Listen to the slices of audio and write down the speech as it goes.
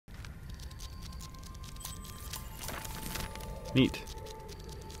Neat.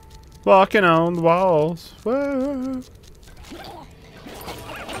 Walking on the walls. Whoa.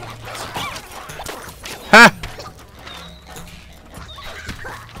 Ha!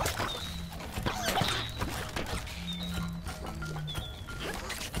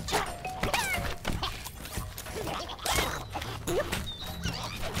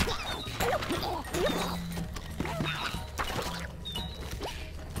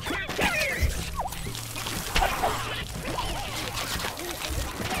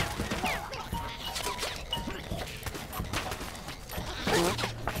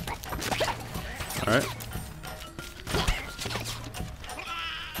 Alright.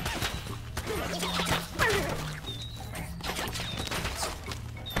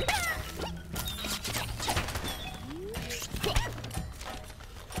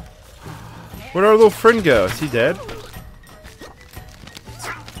 Where'd our little friend go? Is he dead?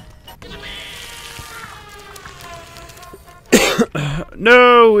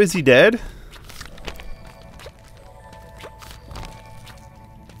 No, is he dead?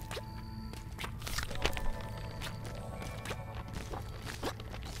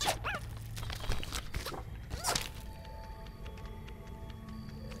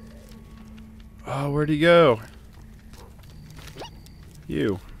 Oh, where'd he go?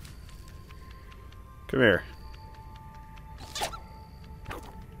 You. Come here.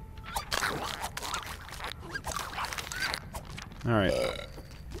 Alright.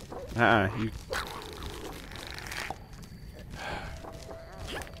 You.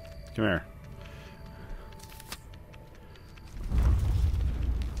 Come here.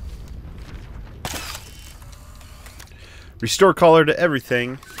 Restore color to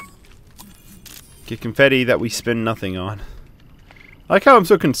everything. Get confetti that we spend nothing on. I like how I'm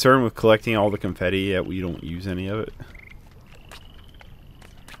so concerned with collecting all the confetti yet we don't use any of it.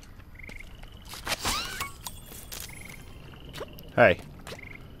 Hey.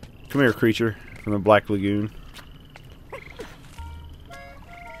 Come here, creature from the Black Lagoon.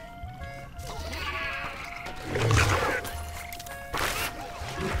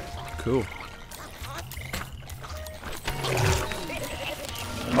 Cool.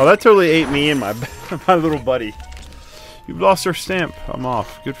 Oh, that totally ate me and my my little buddy. You've lost our stamp. I'm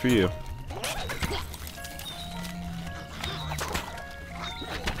off. Good for you.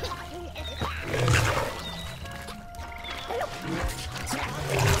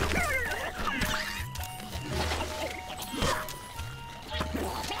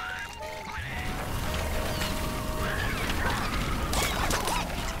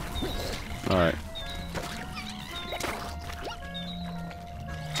 Alright.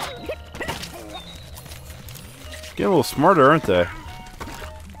 Getting a little smarter, aren't they?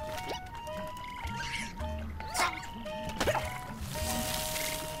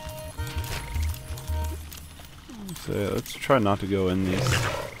 So yeah, let's try not to go in these.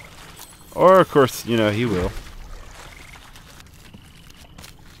 Or, of course, you know, he will.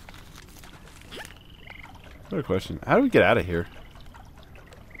 What a question. How do we get out of here?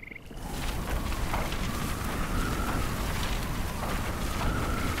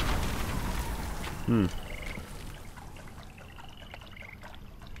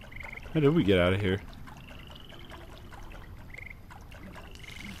 How did we get out of here?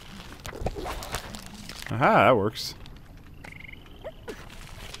 Aha, that works.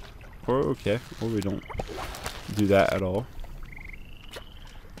 Or okay, or we don't do that at all.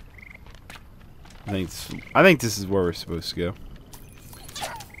 I think this is where we're supposed to go.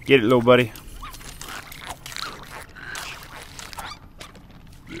 Get it, little buddy.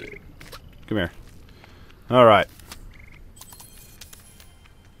 Come here. All right.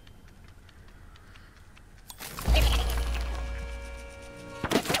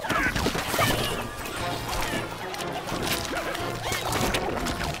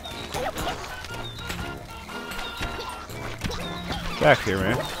 Back here,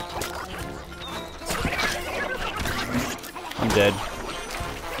 man. I'm dead.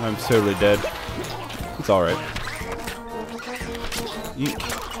 I'm totally dead. It's alright.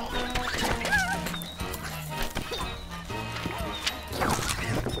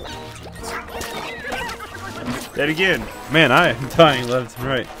 Dead again. Man, I am dying left and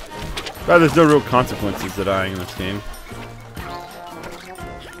right. But there's no real consequences to dying in this game.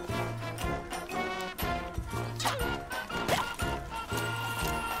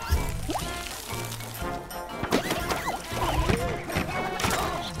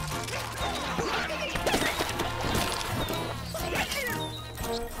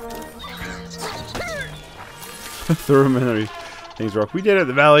 Throw them in things rock. We did it at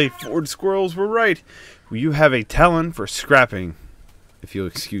the valley. Ford squirrels were right. You have a talent for scrapping, if you'll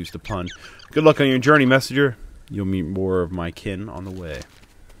excuse the pun. Good luck on your journey, messenger. You'll meet more of my kin on the way.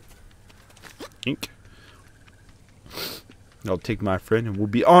 Ink. I'll take my friend and we'll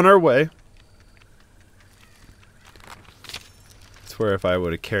be on our way. I swear if I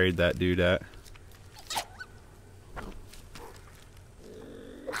would have carried that dude at.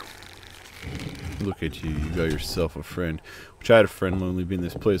 Look at you, you got yourself a friend. Wish I had a friend lonely being in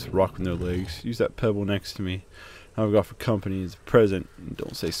this place, rocking their legs. Use that pebble next to me. I've got for company as a present. And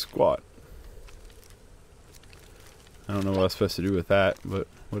don't say squat. I don't know what I was supposed to do with that, but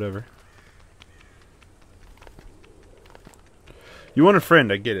whatever. You want a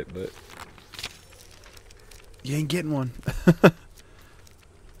friend, I get it, but you ain't getting one.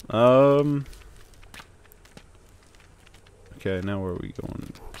 Okay, now where are we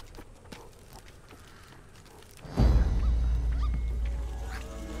going?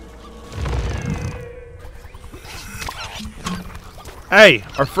 Hey,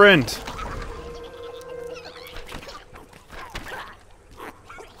 our friend.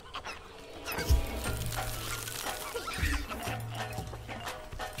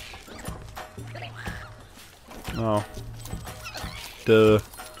 Oh. Duh.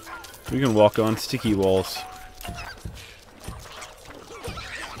 We can walk on sticky walls.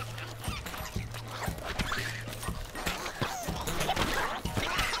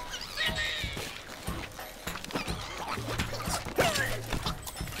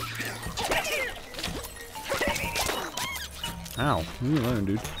 Ow. Leave me alone,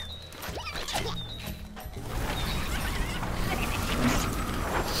 dude.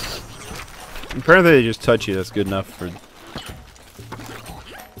 Apparently they just touch you, that's good enough for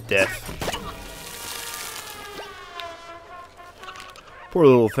death. Poor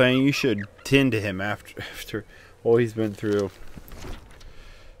little thing, you should tend to him after all he's been through.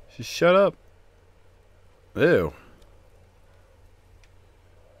 Just shut up. Ew.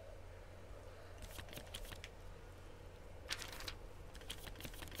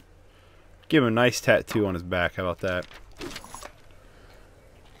 Give him a nice tattoo on his back, how about that?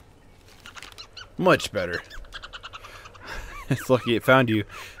 Much better. It's lucky it found you.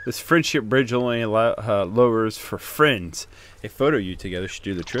 This friendship bridge only lowers for friends. A photo of you together should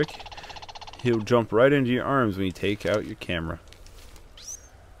do the trick. He'll jump right into your arms when you take out your camera.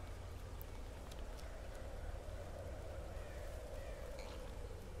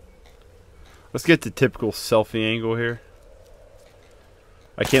 Let's get the typical selfie angle here.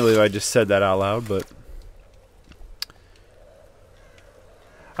 I can't believe I just said that out loud, but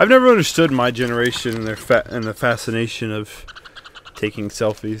I've never understood my generation and the fascination of taking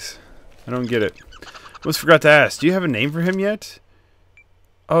selfies. I don't get it. Almost forgot to ask. Do you have a name for him yet?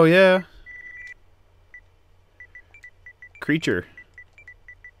 Oh yeah. Creature.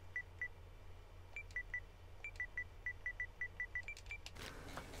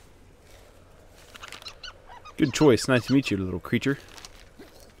 Good choice. Nice to meet you, little creature.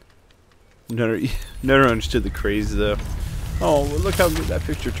 Never understood the craze though. Oh, well, look how good that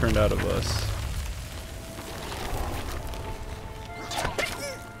picture turned out of us.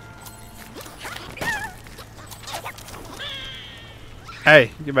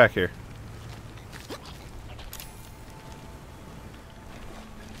 Hey, get back here.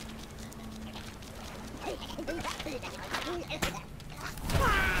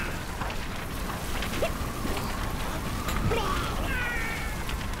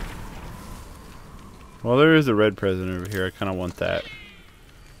 Well, there is a red present over here. I kind of want that.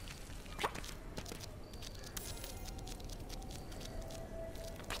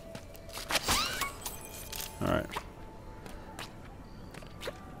 Alright.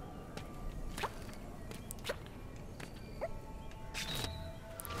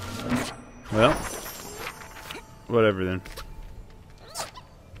 Well, whatever then.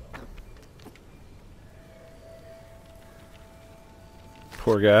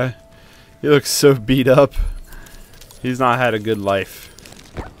 Poor guy. He looks so beat up. He's not had a good life.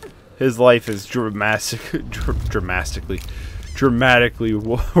 His life is dramatically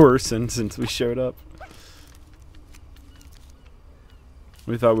worsened since we showed up.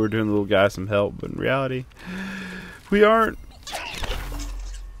 We thought we were doing the little guy some help, but in reality, we aren't.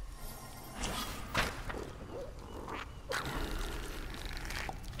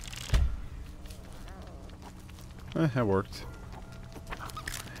 That worked.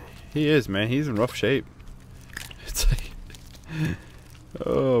 He is, man. He's in rough shape. It's like,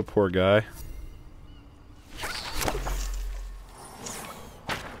 oh, poor guy.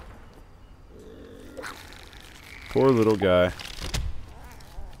 Poor little guy.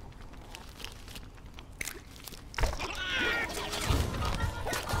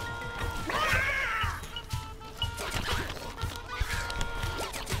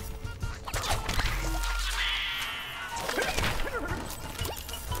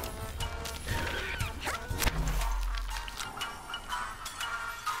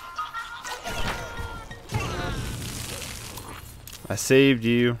 I saved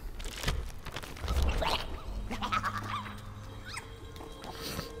you.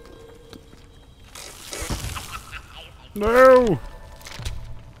 No!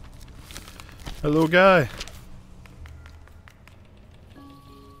 Hello, guy.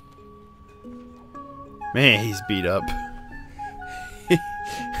 Man, he's beat up.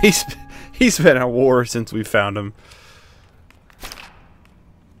 He's been at war since we found him.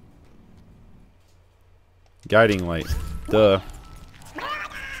 Guiding light. Duh.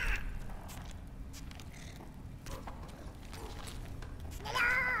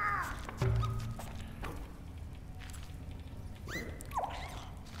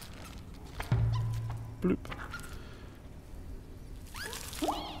 Bloop.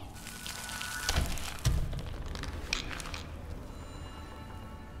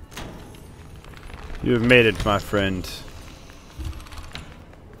 You have made it, my friend.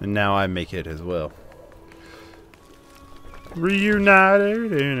 And now I make it as well.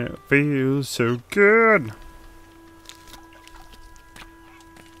 Reunited and it feels so good.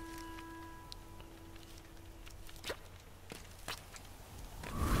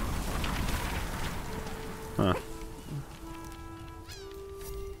 Huh.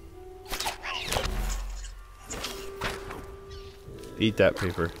 Eat that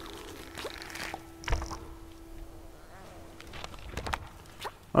paper.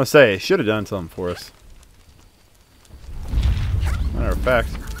 I'll say, it should have done something for us. Matter of fact.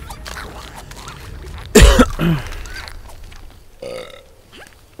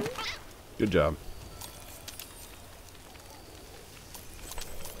 Good job.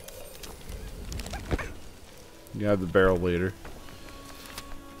 You have the barrel later.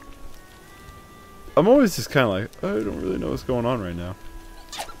 I'm always just kind of like, I don't really know what's going on right now.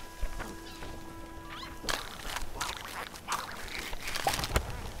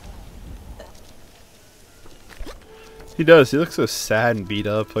 He does. He looks so sad and beat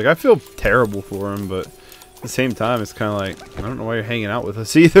up. Like, I feel terrible for him, but at the same time, it's kind of like, I don't know why you're hanging out with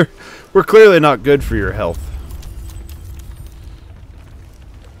us either. We're clearly not good for your health.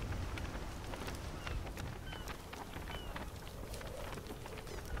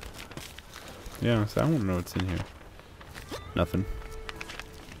 Yeah, so I want to know what's in here. Nothing.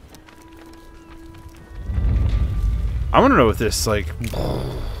 I want to know what this, like,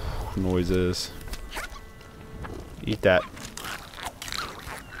 noise is. Eat that.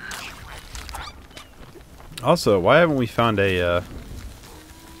 Also, why haven't we found a,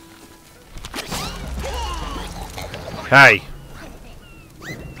 Hey!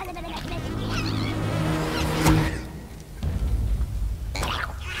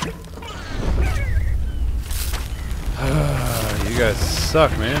 You guys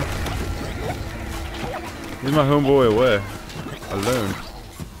suck, man. Leave my homeboy away. Alone.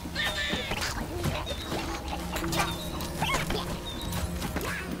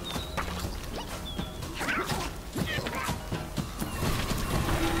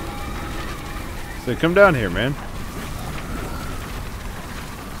 So come down here, man.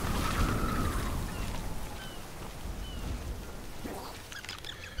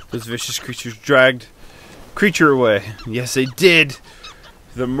 Those vicious creatures dragged creature away. Yes, they did.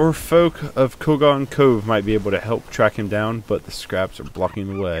 The merfolk of Kogon Cove might be able to help track him down, but the scraps are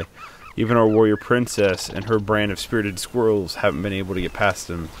blocking the way. Even our warrior princess and her brand of spirited squirrels haven't been able to get past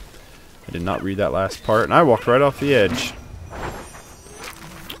him. I did not read that last part, and I walked right off the edge.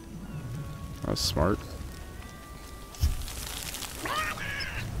 That was smart.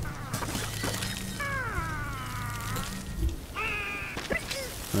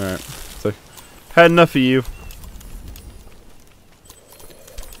 Alright, so had enough of you.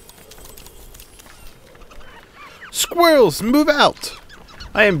 Squirrels, move out!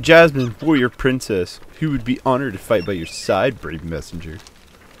 I am Jasmine, warrior princess, who would be honored to fight by your side, brave messenger.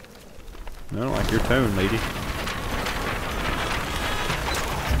 I don't like your tone, lady.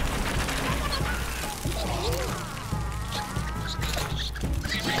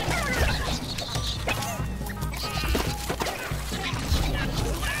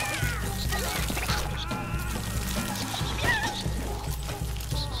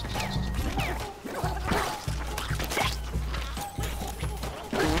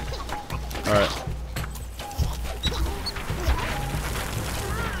 Alright.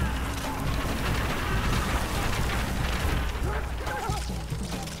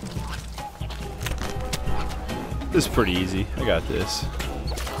 This is pretty easy. I got this.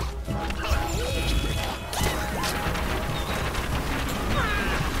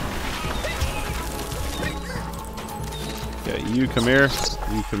 Okay, you come here.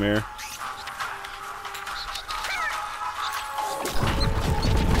 You come here.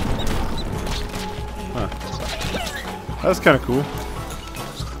 Huh. That's kind of cool.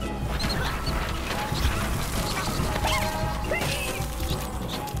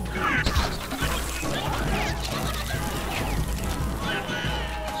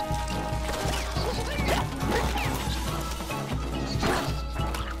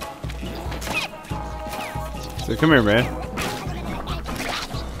 So come here, man.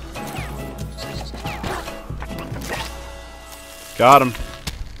 Got him.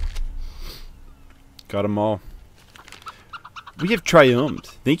 Got them all. We have triumphed.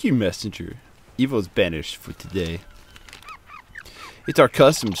 Thank you, Messenger. Evil is banished for today. It's our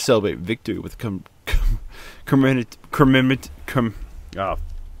custom to celebrate victory with commemorative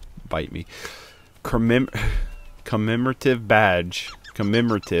badge.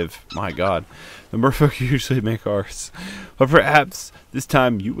 Commemorative. My God. The merfolk usually make ours. But perhaps this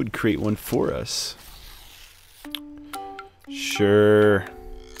time you would create one for us. Sure.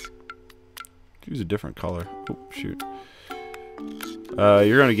 Use a different color. Oh, shoot.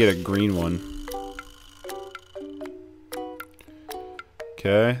 You're gonna get a green one.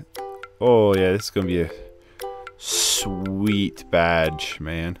 Okay. Oh, yeah, this is gonna be a sweet badge,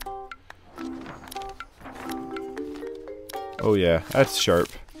 man. Oh, yeah, that's sharp.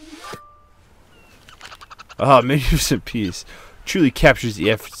 Ah, magnificent piece. Truly captures the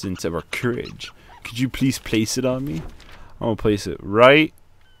essence of our courage. Could you please place it on me? I'm gonna place it right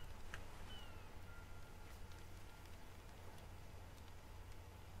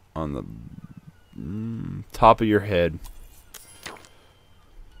on the top of your head.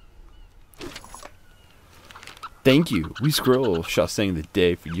 Thank you. We Squirrel shall sing the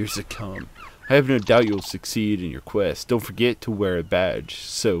day for years to come. I have no doubt you'll succeed in your quest. Don't forget to wear a badge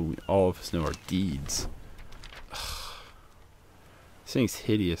so all of us know our deeds. Ugh. This thing's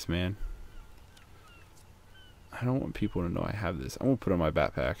hideous, man. I don't want people to know I have this. I'm going to put it on my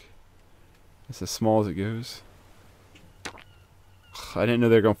backpack. It's as small as it goes. Ugh, I didn't know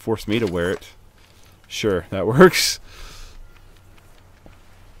they were going to force me to wear it. Sure, that works.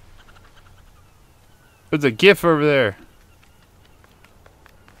 There's a GIF over there.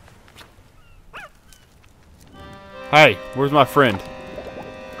 Hey, where's my friend?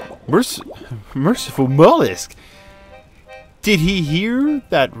 Merciful mollusk. Did he hear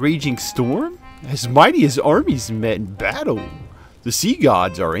that raging storm? As mighty as armies met in battle, the sea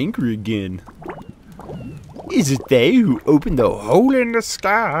gods are angry again. Is it they who opened the hole in the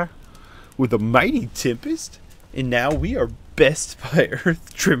sky with a mighty tempest? And now we are best by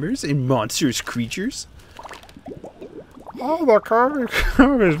earth trimmers and monstrous creatures? All the crew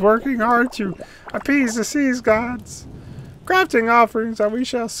is working hard to appease the sea's gods, crafting offerings that we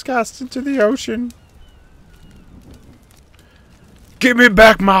shall cast into the ocean. Give me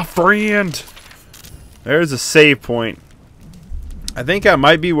back my friend! There's a save point. I think that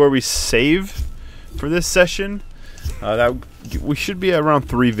might be where we save for this session. We should be at around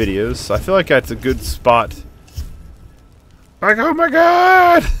 3 videos, so I feel like that's a good spot. Like, oh my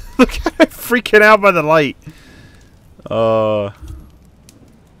God! Look at it freaking out by the light.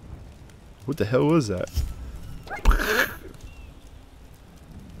 What the hell was that?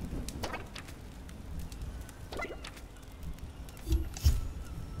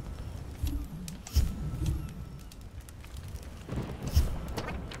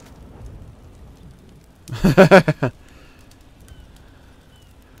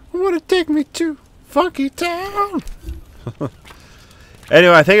 Want to take me to Funky Town?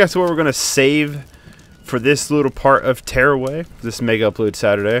 Anyway, I think that's where we're gonna save for this little part of Tearaway, this mega upload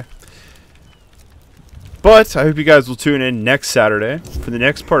Saturday. But I hope you guys will tune in next Saturday for the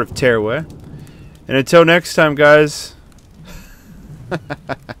next part of Tearaway. And until next time, guys. Look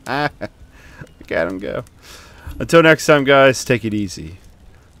at him go. Until next time, guys, take it easy.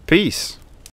 Peace.